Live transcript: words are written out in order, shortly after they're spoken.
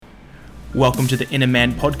Welcome to the Inner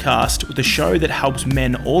Man Podcast, the show that helps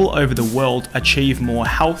men all over the world achieve more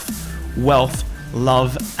health, wealth,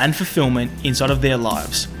 love, and fulfillment inside of their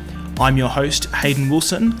lives. I'm your host, Hayden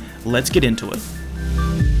Wilson. Let's get into it.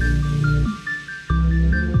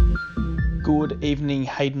 Good evening,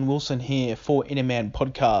 Hayden Wilson here for Inner Man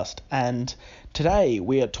Podcast, and today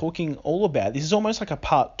we are talking all about, this is almost like a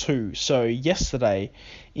part two. So yesterday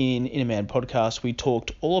in Inner Man Podcast, we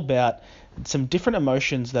talked all about some different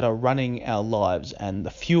emotions that are running our lives and the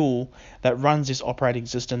fuel that runs this operating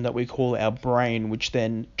system that we call our brain, which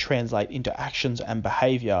then translate into actions and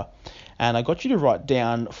behavior. And I got you to write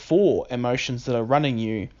down 4 emotions that are running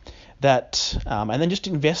you that, and then just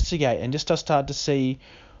investigate and just start to see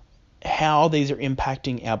how these are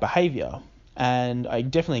impacting our behavior. And I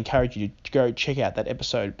definitely encourage you to go check out that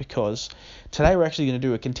episode, because today we're actually going to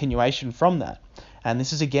do a continuation from that. And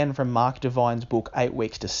this is again from Mark Divine's book, 8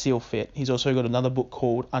 Weeks to Seal Fit. He's also got another book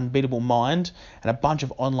called Unbeatable Mind and a bunch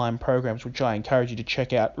of online programs, which I encourage you to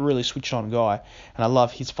check out. Really switched on guy, and I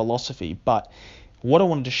love his philosophy. But what I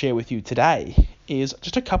wanted to share with you today is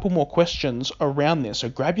just a couple more questions around this. So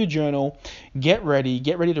grab your journal, get ready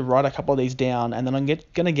to write a couple of these down, and then I'm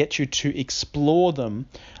going to get you to explore them.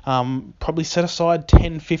 Probably set aside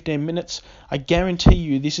 10-15 minutes. I guarantee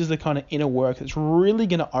you this is the kind of inner work that's really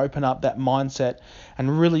going to open up that mindset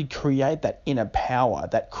and really create that inner power,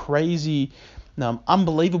 that crazy,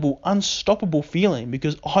 unbelievable, unstoppable feeling,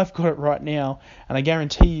 because I've got it right now, and I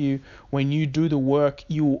guarantee you when you do the work,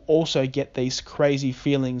 you will also get these crazy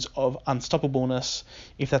feelings of unstoppableness,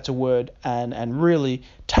 if that's a word, and really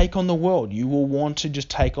take on the world. You will want to just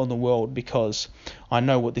take on the world, because I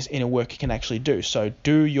know what this inner work can actually do. So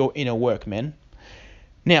do your inner work, men.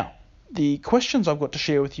 Now, the questions I've got to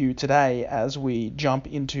share with you today as we jump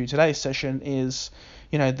into today's session is,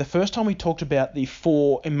 the first time we talked about the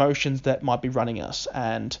 4 emotions that might be running us,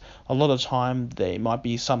 and a lot of time they might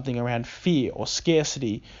be something around fear or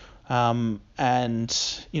scarcity, and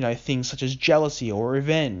things such as jealousy or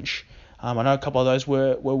revenge. I know a couple of those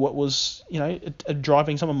were what was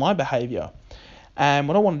driving some of my behavior. And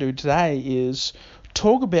what I want to do today is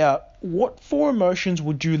talk about what 4 emotions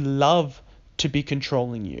would you love to be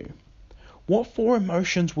controlling you. What 4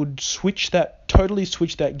 emotions would totally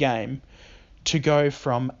switch that game to go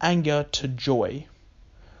from anger to joy,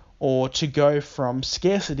 or to go from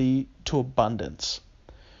scarcity to abundance?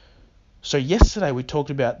 So yesterday we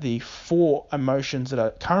talked about the 4 emotions that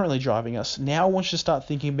are currently driving us. Now I want you to start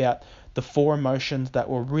thinking about the 4 emotions that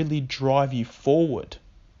will really drive you forward.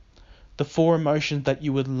 The 4 emotions that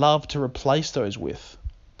you would love to replace those with.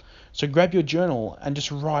 So grab your journal and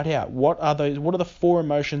just write out what are the 4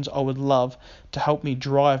 emotions I would love to help me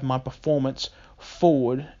drive my performance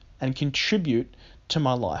forward and contribute to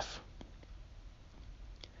my life.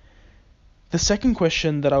 The second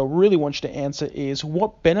question that I really want you to answer is,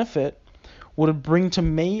 what benefit would it bring to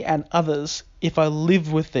me and others if I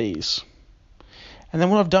live with these? And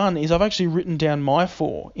then what I've done is I've actually written down my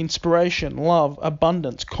 4: inspiration, love,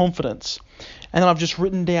 abundance, confidence. And then I've just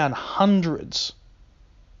written down hundreds,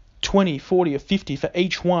 20, 40 or 50 for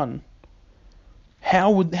each one.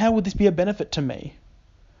 How would this be a benefit to me?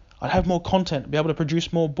 I'd have more content, be able to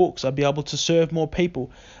produce more books, I'd be able to serve more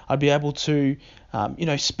people, I'd be able to,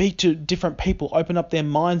 speak to different people, open up their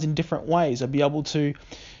minds in different ways, I'd be able to,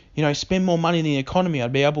 spend more money in the economy,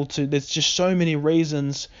 I'd be able to, there's just so many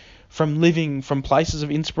reasons from living from places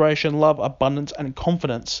of inspiration, love, abundance, and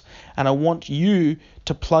confidence. And I want you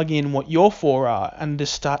to plug in what your 4 are and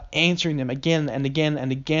just start answering them again and again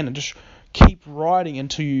and again, and just keep writing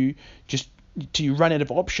until you run out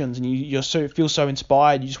of options and you feel so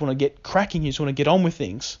inspired, you just want to get cracking, you just want to get on with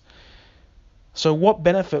things. So what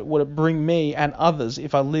benefit would it bring me and others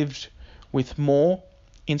if I lived with more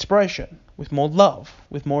inspiration, with more love,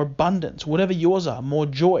 with more abundance, whatever yours are, more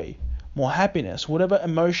joy, more happiness, whatever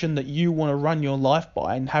emotion that you want to run your life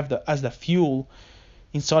by and have as the fuel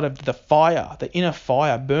inside of the fire, the inner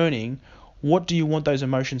fire burning? What do you want those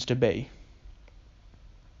emotions to be?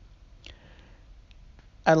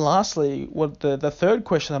 And lastly, what the third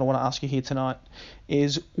question that I want to ask you here tonight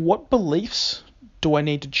is, what beliefs do I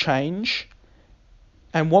need to change,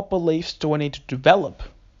 and what beliefs do I need to develop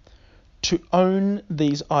to own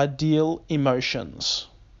these ideal emotions?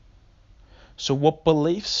 So what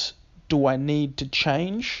beliefs do I need to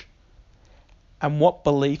change, and what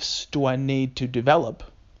beliefs do I need to develop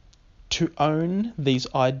to own these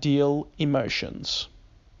ideal emotions?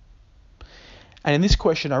 And in this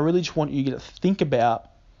question, I really just want you to think about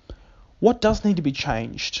what does need to be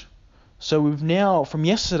changed. So we've now, from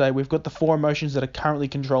yesterday, we've got the 4 emotions that are currently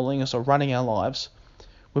controlling us or running our lives.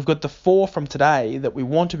 We've got the 4 from today that we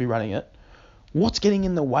want to be running it. What's getting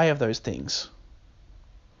in the way of those things?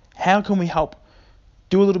 How can we help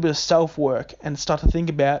do a little bit of self-work and start to think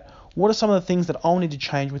about what are some of the things that I'll need to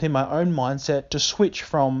change within my own mindset to switch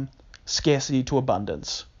from scarcity to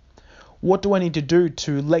abundance? What do I need to do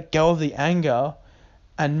to let go of the anger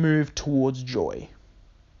and move towards joy?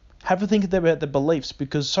 Have a think about the beliefs,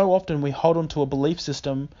 because so often we hold on to a belief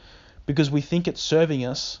system because we think it's serving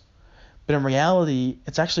us, but in reality,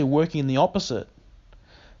 it's actually working in the opposite.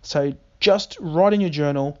 So just write in your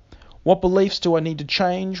journal, what beliefs do I need to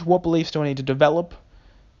change? What beliefs do I need to develop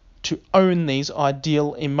to own these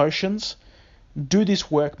ideal emotions? Do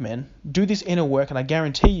this work, man. Do this inner work, and I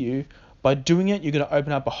guarantee you, by doing it, you're going to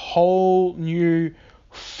open up a whole new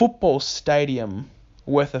football stadium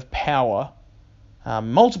worth of power,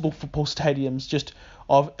 multiple football stadiums just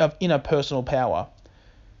of interpersonal power.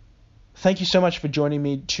 Thank you so much for joining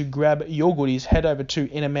me. To grab your goodies, head over to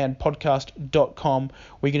innermanpodcast.com,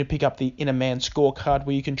 where you're going to pick up the Inner Man Scorecard,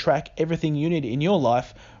 where you can track everything you need in your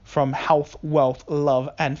life from health, wealth, love,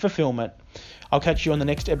 and fulfillment. I'll catch you on the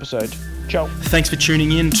next episode. Ciao. Thanks for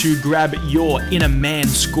tuning in to grab your Inner Man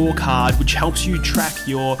Scorecard, which helps you track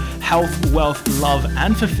your health, wealth, love,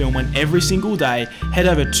 and fulfillment every single day. Head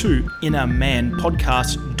over to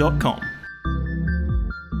innermanpodcast.com.